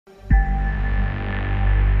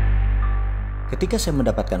Ketika saya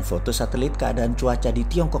mendapatkan foto satelit keadaan cuaca di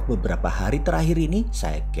Tiongkok beberapa hari terakhir ini,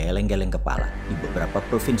 saya geleng-geleng kepala. Di beberapa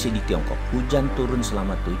provinsi di Tiongkok, hujan turun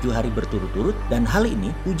selama 7 hari berturut-turut, dan hal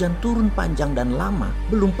ini, hujan turun panjang dan lama,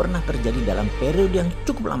 belum pernah terjadi dalam periode yang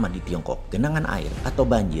cukup lama di Tiongkok. Genangan air atau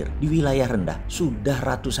banjir di wilayah rendah sudah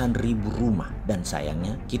ratusan ribu rumah, dan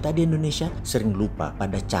sayangnya kita di Indonesia sering lupa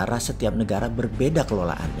pada cara setiap negara berbeda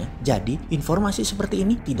kelolaannya. Jadi, informasi seperti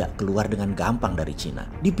ini tidak keluar dengan gampang dari Cina.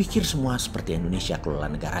 Dipikir semua seperti Indonesia kelola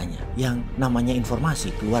negaranya. Yang namanya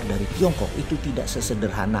informasi keluar dari Tiongkok itu tidak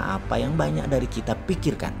sesederhana apa yang banyak dari kita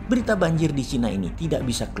pikirkan. Berita banjir di Cina ini tidak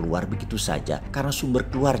bisa keluar begitu saja karena sumber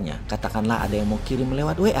keluarnya. Katakanlah ada yang mau kirim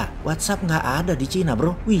lewat WA. WhatsApp nggak ada di Cina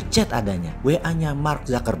bro, WeChat adanya. WA-nya Mark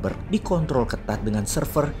Zuckerberg dikontrol ketat dengan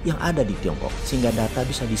server yang ada di Tiongkok. Sehingga data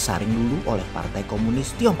bisa disaring dulu oleh Partai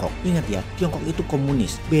Komunis Tiongkok. Ingat ya, Tiongkok itu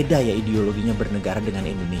komunis. Beda ya ideologinya bernegara dengan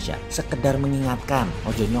Indonesia. Sekedar mengingatkan,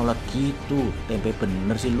 ojo nyolot gitu. Tempe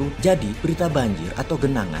bener sih lu. Jadi berita banjir atau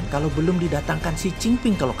genangan kalau belum didatangkan si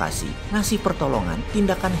Jinping ke lokasi, ngasih pertolongan,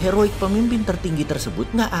 tindakan heroik pemimpin tertinggi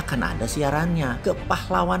tersebut nggak akan ada siarannya.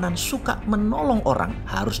 Kepahlawanan suka menolong orang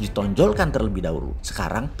harus ditonjolkan terlebih dahulu.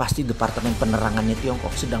 Sekarang pasti Departemen Penerangannya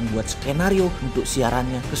Tiongkok sedang buat skenario untuk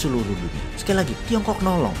siarannya ke seluruh dunia. Sekali lagi, Tiongkok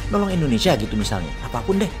nolong Indonesia gitu misalnya.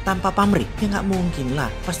 Apapun deh, tanpa pamrih. Ya nggak mungkin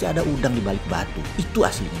lah, pasti ada udang di balik batu. Itu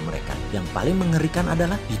aslinya mereka. Yang paling mengerikan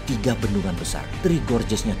adalah di 3 bendungan besar, Three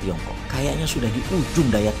Gorges-nya Tiongkok. Kayaknya sudah di ujung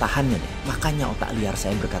daya tahannya deh. Makanya otak liar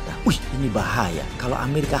saya berkata, wih ini bahaya. Kalau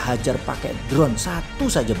Amerika hajar pakai drone satu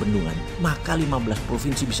saja bendungan, maka 15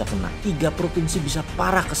 provinsi bisa kena. 3 provinsi bisa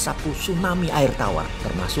parah kesapu tsunami air tawar.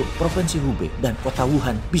 Termasuk Provinsi Hubei dan kota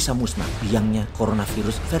Wuhan bisa musnah. Biangnya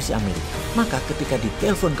coronavirus versi Amerika. Maka ketika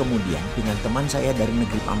ditelepon kemudian dengan teman saya dari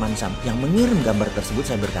negeri Paman Sam yang mengirim gambar tersebut,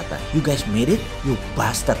 saya berkata, you guys made it? You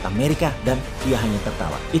bastard Amerika. Dan dia hanya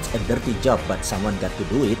tertawa. It's a dirty job but someone got to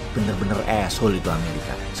do it. Bener-bener asshole itu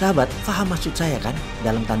Amerika. Sahabat, paham maksud saya kan?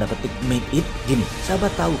 Dalam tanda petik made it. Gini,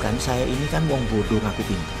 sahabat tahu kan saya ini kan wong bodoh ngaku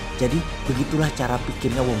pintar. Jadi begitulah cara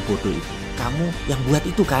pikirnya wong bodoh itu. Kamu yang buat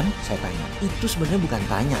itu kan? Saya tanya. Itu sebenarnya bukan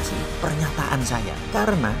tanya sih, pernyataan saya.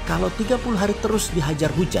 Karena kalau 30 hari terus dihajar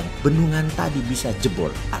hujan, bendungan tadi bisa jebol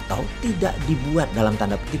atau tidak dibuat dalam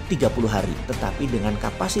tanda petik 30 hari. Tetapi dengan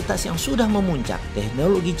kapasitas yang sudah memuncak,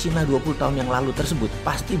 teknologi Cina 20 tahun yang lalu tersebut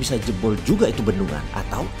pasti bisa jebol juga itu bendungan.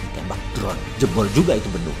 Atau ditembak drone, jebol juga itu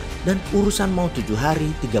bendungan. Dan urusan mau 7 hari,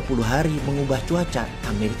 30 hari mengubah cuaca,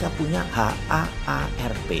 Amerika punya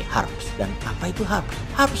HAARP, HAARP. Dan apa itu HAARP?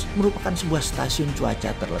 HAARP merupakan sebuah stasiun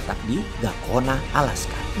cuaca terletak di Gakona,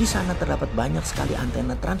 Alaska. Di sana terdapat banyak sekali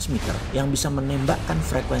antena transmitter yang bisa menembakkan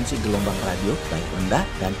frekuensi gelombang radio baik rendah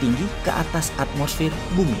dan tinggi ke atas atmosfer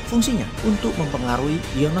bumi. Fungsinya untuk mempengaruhi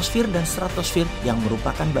ionosfer dan stratosfer yang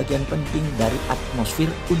merupakan bagian penting dari atmosfer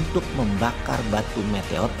untuk membakar batu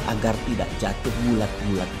meteor agar tidak jatuh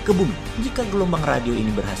bulat-bulat ke bumi. Jika gelombang radio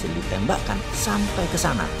ini berhasil ditembakkan sampai ke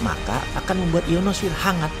sana, maka akan membuat ionosfer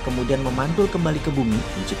hangat kemudian memantul kembali ke bumi,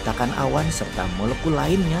 menciptakan awan serta molekul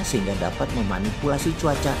lainnya sehingga dapat memanipulasi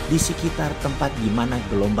cuaca di sekitar tempat di mana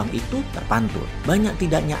gelombang itu terpantul. Banyak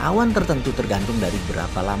tidaknya awan tertentu tergantung dari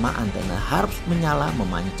berapa lama antena HAARP menyala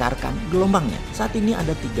memancarkan gelombangnya. Saat ini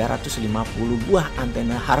ada 350 buah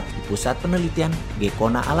antena HAARP di pusat penelitian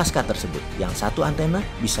Gakona, Alaska tersebut. Yang satu antena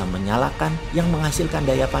bisa menyalakan yang menghasilkan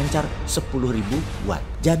daya pancar 10.000 watt.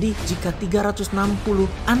 Jadi jika 360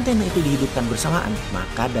 antena itu dihidupkan bersamaan,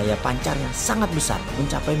 maka daya pancarnya sangat besar,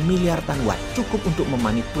 mencapai miliaran watt, cukup untuk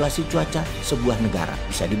memanipulasi cuaca sebuah negara.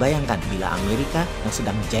 Bisa dibayangkan bila Amerika yang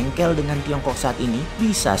sedang jengkel dengan Tiongkok saat ini,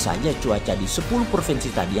 bisa saja cuaca di 10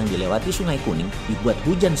 provinsi tadi yang dilewati Sungai Kuning dibuat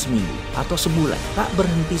hujan seminggu atau sebulan, tak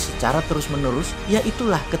berhenti secara terus-menerus. Ya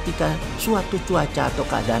itulah ketika suatu cuaca atau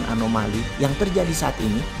keadaan anomali yang terjadi saat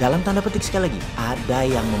ini, dalam tanda petik sekali lagi, ada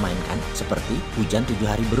yang memainkan seperti hujan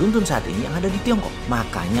 7 hari beruntun saat ini yang ada di Tiongkok.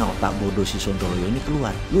 Makanya otak bodoh si Sontoloyo ini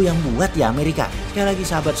keluar. Lu yang buat ya Amerika. Sekali lagi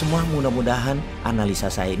sahabat semua, mudah-mudahan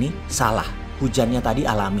analisa saya ini salah. Hujannya tadi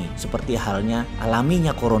alami, seperti halnya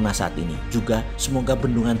alaminya corona saat ini. Juga semoga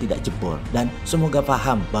bendungan tidak jebol. Dan semoga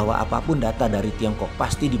paham bahwa apapun data dari Tiongkok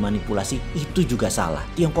pasti dimanipulasi, itu juga salah.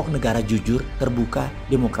 Tiongkok negara jujur, terbuka,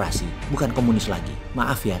 demokrasi, bukan komunis lagi.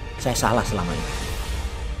 Maaf ya, saya salah selama ini.